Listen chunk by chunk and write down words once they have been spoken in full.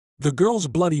The girl's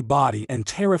bloody body and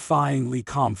terrifyingly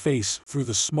calm face through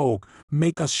the smoke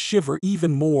make us shiver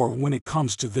even more when it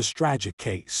comes to this tragic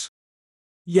case.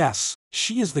 Yes,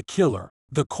 she is the killer,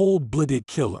 the cold-blooded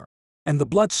killer, and the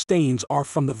blood stains are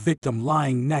from the victim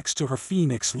lying next to her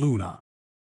Phoenix Luna.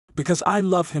 Because I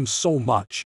love him so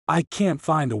much, I can't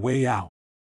find a way out.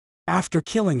 After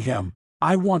killing him,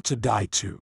 I want to die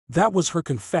too. That was her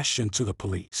confession to the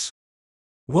police.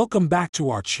 Welcome back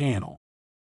to our channel.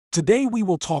 Today we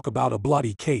will talk about a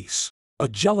bloody case, a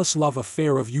jealous love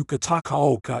affair of Yuka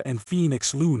Takaoka and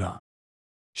Phoenix Luna.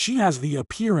 She has the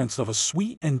appearance of a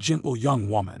sweet and gentle young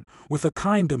woman, with a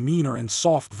kind demeanor and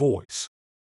soft voice.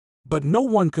 But no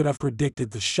one could have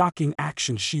predicted the shocking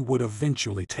action she would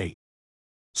eventually take.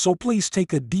 So please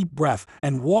take a deep breath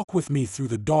and walk with me through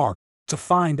the dark to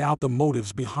find out the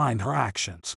motives behind her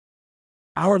actions.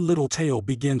 Our little tale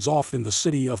begins off in the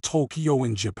city of Tokyo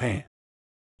in Japan.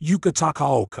 Yuka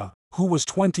Takaoka, who was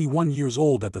 21 years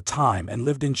old at the time and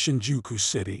lived in Shinjuku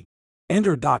City,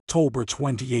 entered October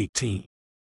 2018.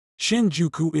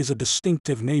 Shinjuku is a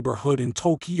distinctive neighborhood in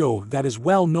Tokyo that is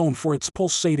well known for its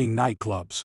pulsating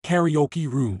nightclubs, karaoke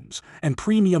rooms, and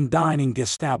premium dining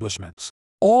establishments,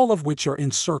 all of which are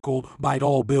encircled by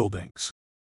tall buildings.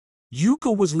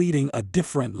 Yuka was leading a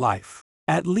different life,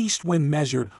 at least when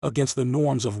measured against the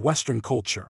norms of Western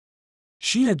culture.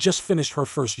 She had just finished her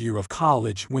first year of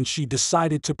college when she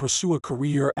decided to pursue a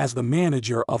career as the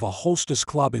manager of a hostess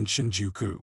club in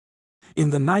Shinjuku. In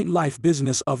the nightlife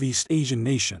business of East Asian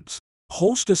nations,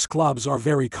 hostess clubs are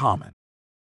very common.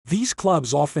 These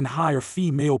clubs often hire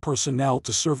female personnel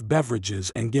to serve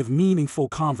beverages and give meaningful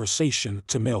conversation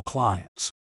to male clients.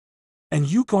 And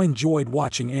Yuka enjoyed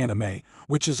watching anime,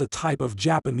 which is a type of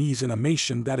Japanese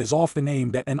animation that is often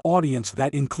aimed at an audience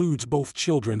that includes both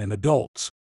children and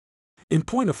adults. In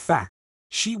point of fact,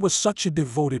 she was such a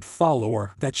devoted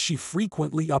follower that she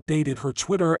frequently updated her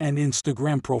Twitter and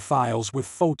Instagram profiles with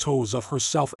photos of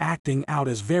herself acting out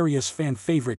as various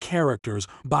fan-favorite characters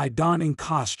by donning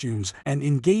costumes and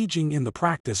engaging in the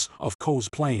practice of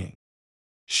cosplaying.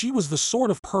 She was the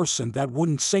sort of person that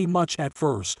wouldn't say much at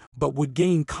first but would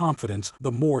gain confidence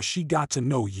the more she got to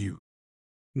know you.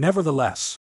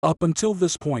 Nevertheless, up until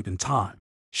this point in time,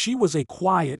 she was a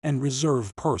quiet and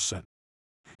reserved person.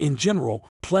 In general,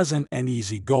 pleasant and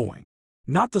easygoing.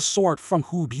 Not the sort from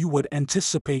whom you would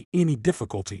anticipate any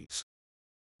difficulties.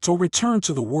 To return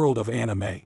to the world of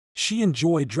anime, she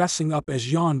enjoyed dressing up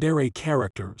as yandere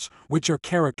characters, which are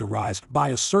characterized by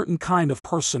a certain kind of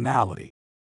personality.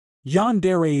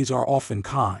 Yanderes are often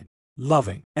kind,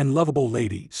 loving, and lovable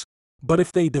ladies, but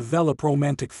if they develop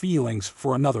romantic feelings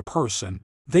for another person,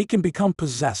 they can become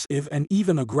possessive and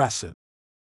even aggressive.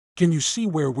 Can you see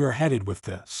where we're headed with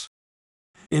this?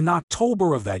 In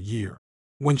October of that year,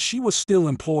 when she was still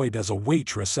employed as a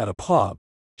waitress at a pub,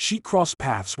 she crossed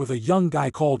paths with a young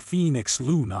guy called Phoenix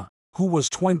Luna, who was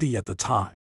 20 at the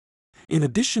time. In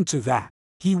addition to that,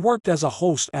 he worked as a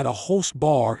host at a host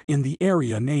bar in the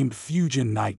area named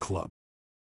Fusion Nightclub.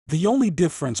 The only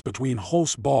difference between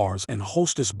host bars and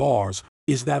hostess bars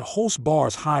is that host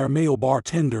bars hire male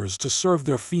bartenders to serve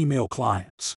their female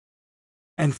clients.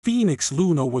 And Phoenix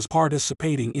Luna was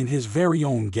participating in his very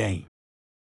own game.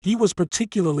 He was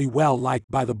particularly well liked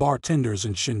by the bartenders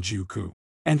in Shinjuku,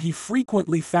 and he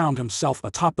frequently found himself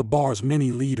atop the bar's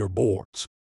many leaderboards.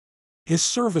 His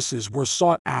services were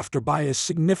sought after by a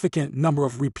significant number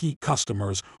of repeat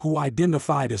customers who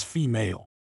identified as female.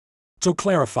 To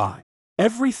clarify,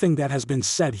 everything that has been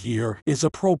said here is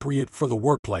appropriate for the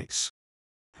workplace.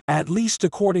 At least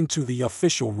according to the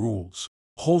official rules,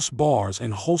 host bars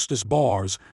and hostess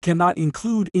bars cannot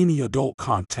include any adult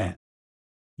content.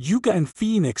 Yuka and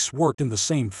Phoenix worked in the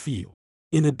same field,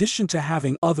 in addition to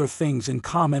having other things in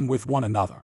common with one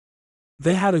another.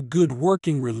 They had a good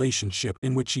working relationship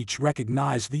in which each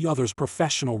recognized the other's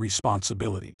professional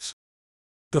responsibilities.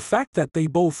 The fact that they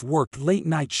both worked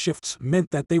late-night shifts meant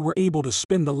that they were able to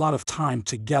spend a lot of time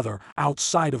together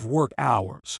outside of work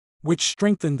hours, which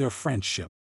strengthened their friendship.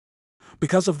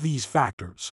 Because of these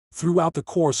factors, throughout the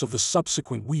course of the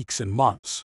subsequent weeks and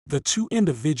months, the two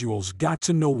individuals got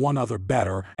to know one another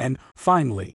better and,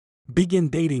 finally, began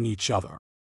dating each other.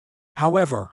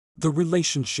 However, the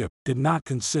relationship did not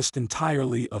consist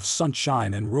entirely of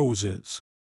sunshine and roses.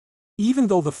 Even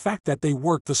though the fact that they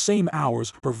worked the same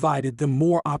hours provided them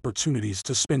more opportunities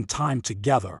to spend time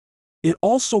together, it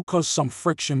also caused some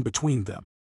friction between them.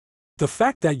 The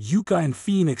fact that Yuka and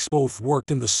Phoenix both worked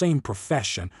in the same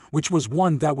profession, which was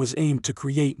one that was aimed to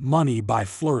create money by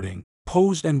flirting,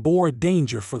 posed and bore a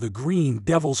danger for the Green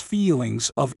Devil's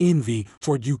feelings of envy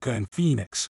toward Yuka and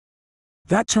Phoenix.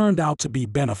 That turned out to be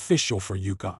beneficial for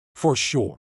Yuka, for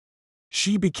sure.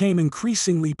 She became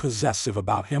increasingly possessive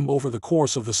about him over the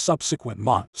course of the subsequent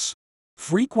months,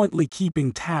 frequently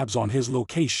keeping tabs on his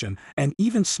location and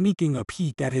even sneaking a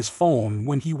peek at his phone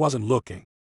when he wasn't looking.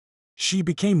 She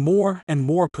became more and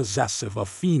more possessive of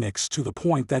Phoenix to the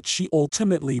point that she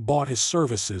ultimately bought his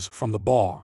services from the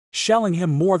bar, shelling him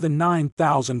more than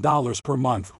 $9,000 per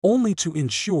month only to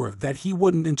ensure that he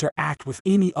wouldn't interact with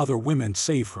any other women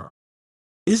save her.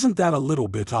 Isn't that a little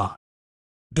bit odd?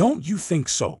 Don't you think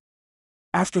so?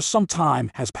 After some time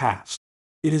has passed,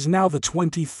 it is now the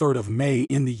 23rd of May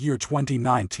in the year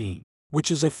 2019,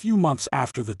 which is a few months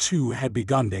after the two had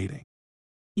begun dating.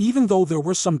 Even though there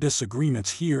were some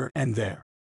disagreements here and there,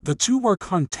 the two were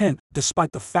content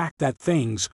despite the fact that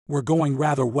things were going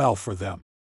rather well for them.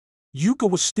 Yuka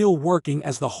was still working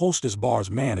as the hostess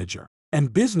bar's manager,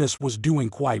 and business was doing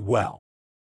quite well.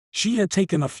 She had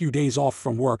taken a few days off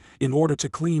from work in order to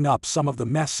clean up some of the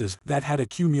messes that had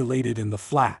accumulated in the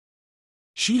flat.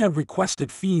 She had requested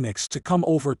Phoenix to come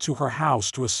over to her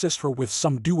house to assist her with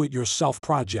some do-it-yourself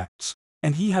projects,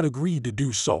 and he had agreed to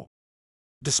do so.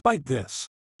 Despite this,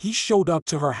 he showed up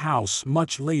to her house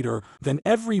much later than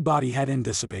everybody had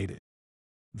anticipated.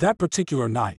 That particular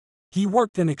night, he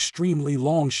worked an extremely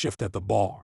long shift at the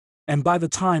bar, and by the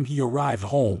time he arrived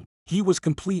home, he was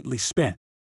completely spent.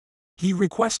 He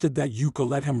requested that Yuka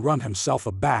let him run himself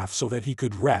a bath so that he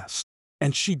could rest,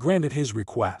 and she granted his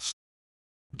request.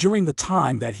 During the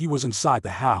time that he was inside the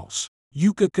house,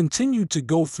 Yuka continued to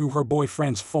go through her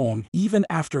boyfriend's phone even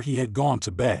after he had gone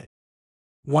to bed.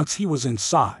 Once he was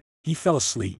inside, he fell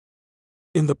asleep.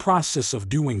 In the process of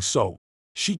doing so,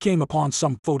 she came upon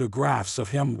some photographs of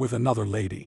him with another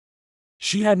lady.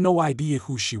 She had no idea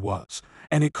who she was,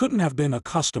 and it couldn't have been a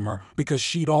customer because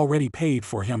she'd already paid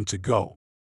for him to go.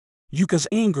 Yuka's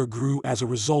anger grew as a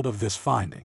result of this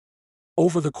finding.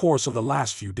 Over the course of the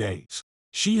last few days,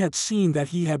 she had seen that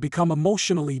he had become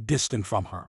emotionally distant from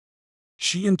her.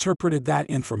 She interpreted that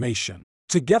information,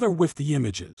 together with the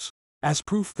images, as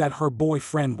proof that her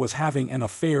boyfriend was having an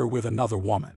affair with another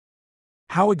woman.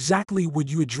 How exactly would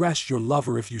you address your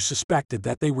lover if you suspected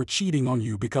that they were cheating on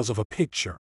you because of a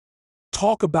picture?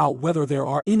 Talk about whether there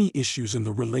are any issues in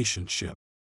the relationship.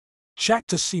 Check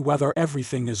to see whether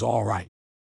everything is all right.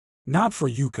 Not for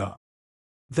Yuka.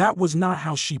 That was not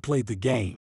how she played the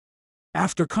game.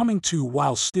 After coming to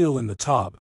while still in the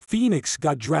tub, Phoenix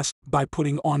got dressed by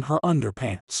putting on her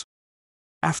underpants.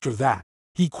 After that,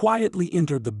 he quietly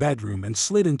entered the bedroom and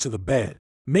slid into the bed,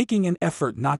 making an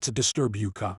effort not to disturb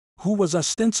Yuka, who was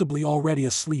ostensibly already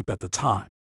asleep at the time.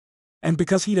 And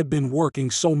because he had been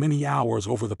working so many hours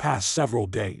over the past several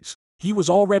days, he was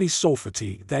already so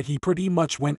fatigued that he pretty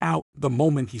much went out the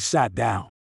moment he sat down.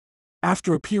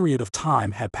 After a period of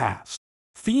time had passed,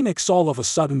 Phoenix all of a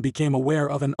sudden became aware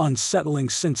of an unsettling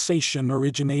sensation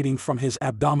originating from his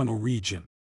abdominal region.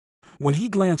 When he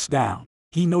glanced down,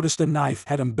 he noticed a knife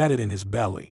had embedded in his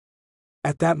belly.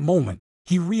 At that moment,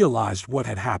 he realized what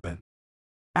had happened.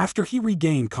 After he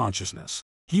regained consciousness,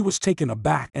 he was taken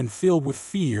aback and filled with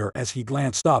fear as he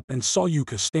glanced up and saw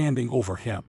Yuka standing over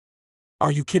him.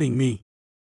 "Are you kidding me?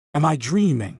 Am I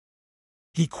dreaming?"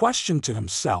 he questioned to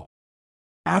himself.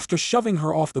 After shoving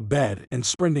her off the bed and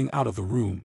sprinting out of the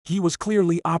room, he was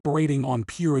clearly operating on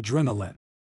pure adrenaline.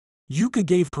 Yuka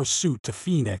gave pursuit to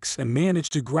Phoenix and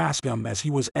managed to grasp him as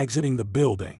he was exiting the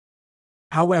building.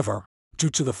 However, due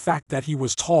to the fact that he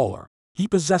was taller, he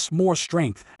possessed more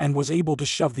strength and was able to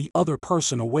shove the other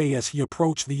person away as he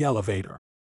approached the elevator.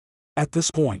 At this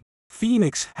point,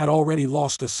 Phoenix had already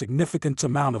lost a significant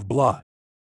amount of blood.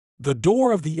 The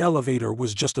door of the elevator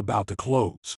was just about to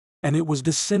close, and it was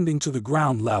descending to the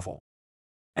ground level.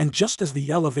 And just as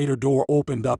the elevator door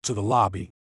opened up to the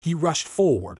lobby, he rushed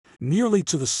forward, nearly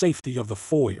to the safety of the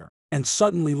foyer, and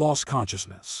suddenly lost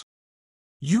consciousness.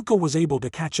 Yuka was able to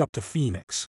catch up to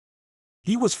Phoenix.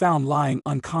 He was found lying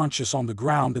unconscious on the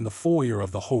ground in the foyer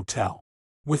of the hotel,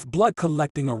 with blood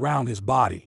collecting around his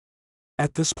body.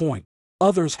 At this point,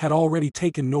 others had already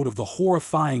taken note of the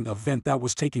horrifying event that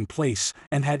was taking place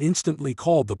and had instantly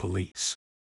called the police.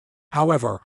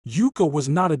 However, Yuka was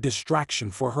not a distraction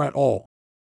for her at all.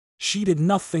 She did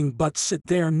nothing but sit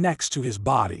there next to his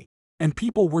body, and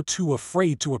people were too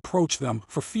afraid to approach them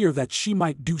for fear that she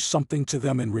might do something to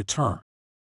them in return.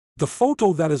 The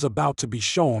photo that is about to be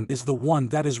shown is the one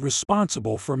that is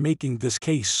responsible for making this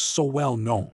case so well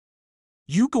known.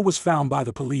 Yuka was found by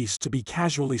the police to be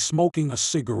casually smoking a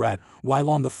cigarette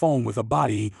while on the phone with a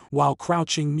body while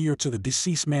crouching near to the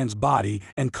deceased man's body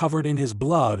and covered in his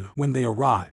blood when they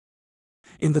arrived.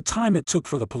 In the time it took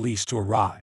for the police to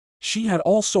arrive, she had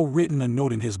also written a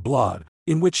note in his blood,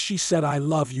 in which she said "I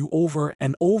love you" over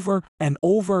and over and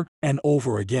over and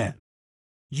over again.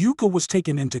 Yuka was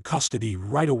taken into custody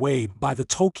right away by the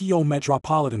Tokyo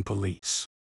Metropolitan Police.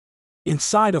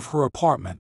 Inside of her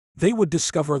apartment, they would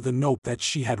discover the note that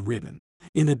she had written,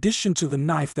 in addition to the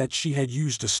knife that she had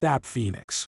used to stab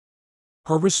Phoenix.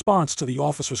 Her response to the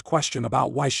officer's question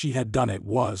about why she had done it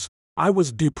was, "I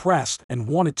was depressed and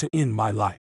wanted to end my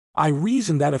life. I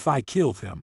reasoned that if I killed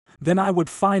him, then I would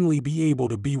finally be able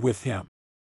to be with him.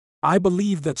 I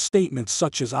believe that statements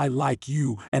such as 'I like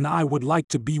you' and 'I would like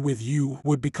to be with you'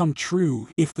 would become true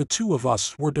if the two of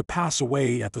us were to pass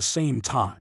away at the same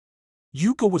time."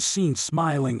 Yuka was seen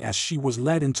smiling as she was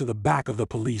led into the back of the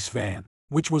police van,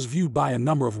 which was viewed by a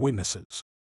number of witnesses.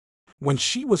 When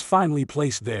she was finally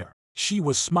placed there, she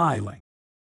was smiling.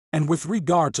 And with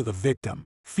regard to the victim,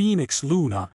 Phoenix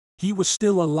Luna, he was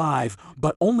still alive,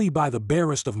 but only by the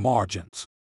barest of margins.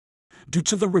 Due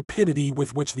to the rapidity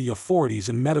with which the authorities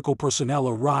and medical personnel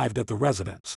arrived at the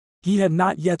residence, he had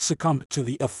not yet succumbed to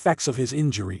the effects of his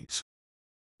injuries.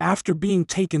 After being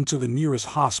taken to the nearest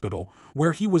hospital,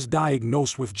 where he was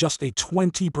diagnosed with just a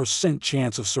 20%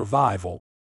 chance of survival,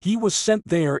 he was sent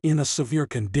there in a severe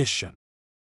condition.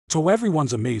 To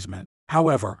everyone's amazement,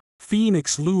 however,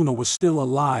 Phoenix Luna was still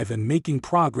alive and making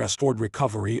progress toward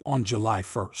recovery on July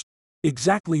 1st,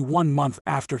 exactly 1 month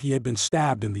after he had been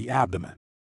stabbed in the abdomen.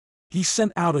 He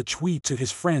sent out a tweet to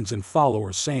his friends and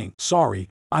followers saying, "Sorry,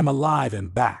 I'm alive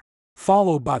and back,"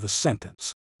 followed by the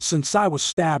sentence, "Since I was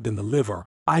stabbed in the liver,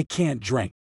 I can't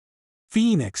drink."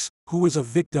 Phoenix, who is a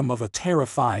victim of a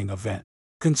terrifying event,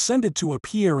 consented to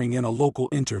appearing in a local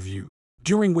interview,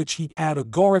 during which he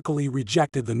categorically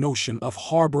rejected the notion of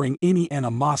harboring any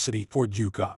animosity toward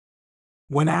Yuka.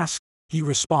 When asked, he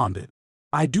responded,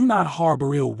 "I do not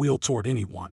harbor ill will toward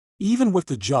anyone, even with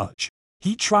the judge.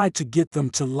 He tried to get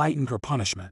them to lighten her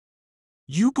punishment."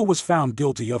 Yuka was found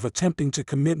guilty of attempting to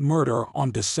commit murder on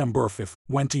December 5,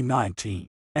 2019,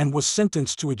 and was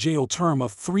sentenced to a jail term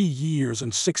of 3 years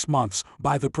and 6 months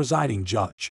by the presiding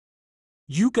judge.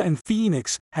 Yuka and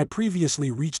Phoenix had previously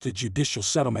reached a judicial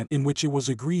settlement in which it was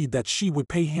agreed that she would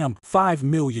pay him 5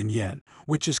 million yen,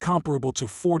 which is comparable to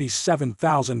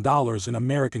 $47,000 in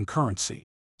American currency,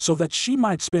 so that she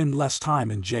might spend less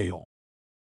time in jail.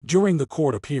 During the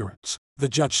court appearance, the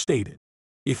judge stated,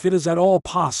 "If it is at all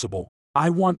possible,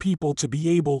 I want people to be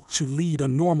able to lead a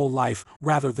normal life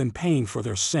rather than paying for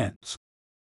their sins."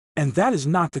 And that is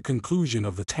not the conclusion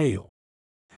of the tale.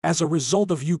 As a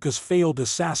result of Yuka's failed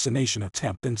assassination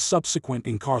attempt and subsequent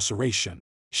incarceration,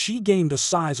 she gained a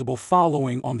sizable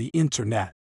following on the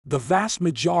internet, the vast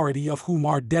majority of whom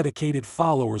are dedicated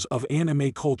followers of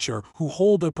anime culture who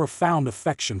hold a profound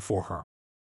affection for her.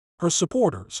 Her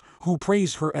supporters, who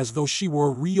praised her as though she were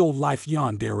a real-life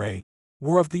yandere,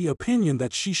 were of the opinion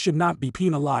that she should not be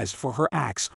penalized for her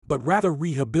acts but rather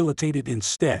rehabilitated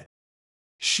instead.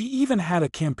 She even had a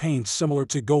campaign similar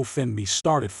to GoFundMe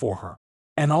started for her,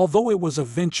 and although it was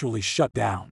eventually shut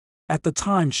down, at the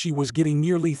time she was getting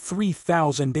nearly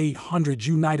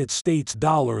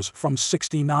 $3,800 from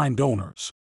 69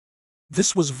 donors.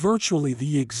 This was virtually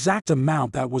the exact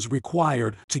amount that was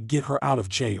required to get her out of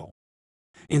jail.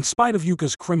 In spite of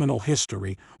Yuka's criminal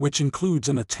history, which includes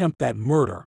an attempt at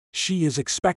murder, she is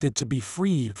expected to be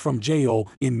freed from jail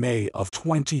in May of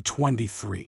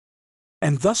 2023.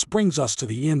 And thus brings us to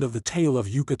the end of the tale of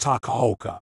Yuka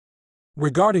Takaoka.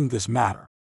 Regarding this matter,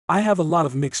 I have a lot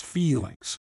of mixed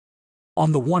feelings.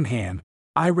 On the one hand,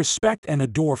 I respect and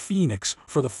adore Phoenix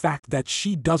for the fact that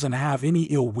she doesn't have any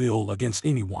ill will against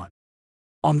anyone.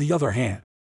 On the other hand,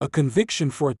 a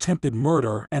conviction for attempted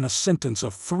murder and a sentence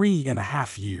of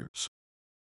 3.5 years.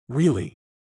 Really?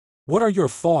 What are your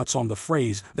thoughts on the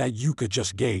phrase that Yuka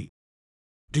just gave?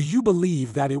 Do you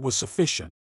believe that it was sufficient,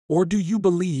 or do you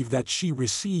believe that she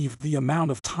received the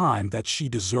amount of time that she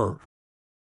deserved?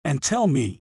 And tell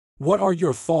me, what are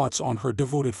your thoughts on her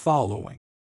devoted following?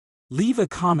 Leave a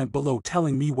comment below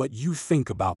telling me what you think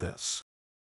about this.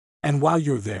 And while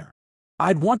you're there,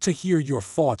 I'd want to hear your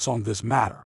thoughts on this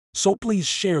matter, so please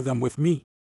share them with me.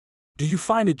 Do you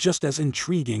find it just as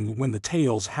intriguing when the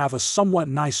tales have a somewhat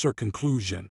nicer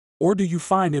conclusion, or do you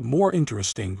find it more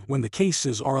interesting when the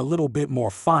cases are a little bit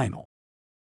more final?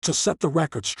 To set the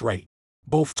record straight,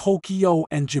 both Tokyo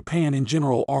and Japan in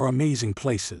general are amazing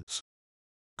places.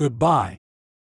 Goodbye.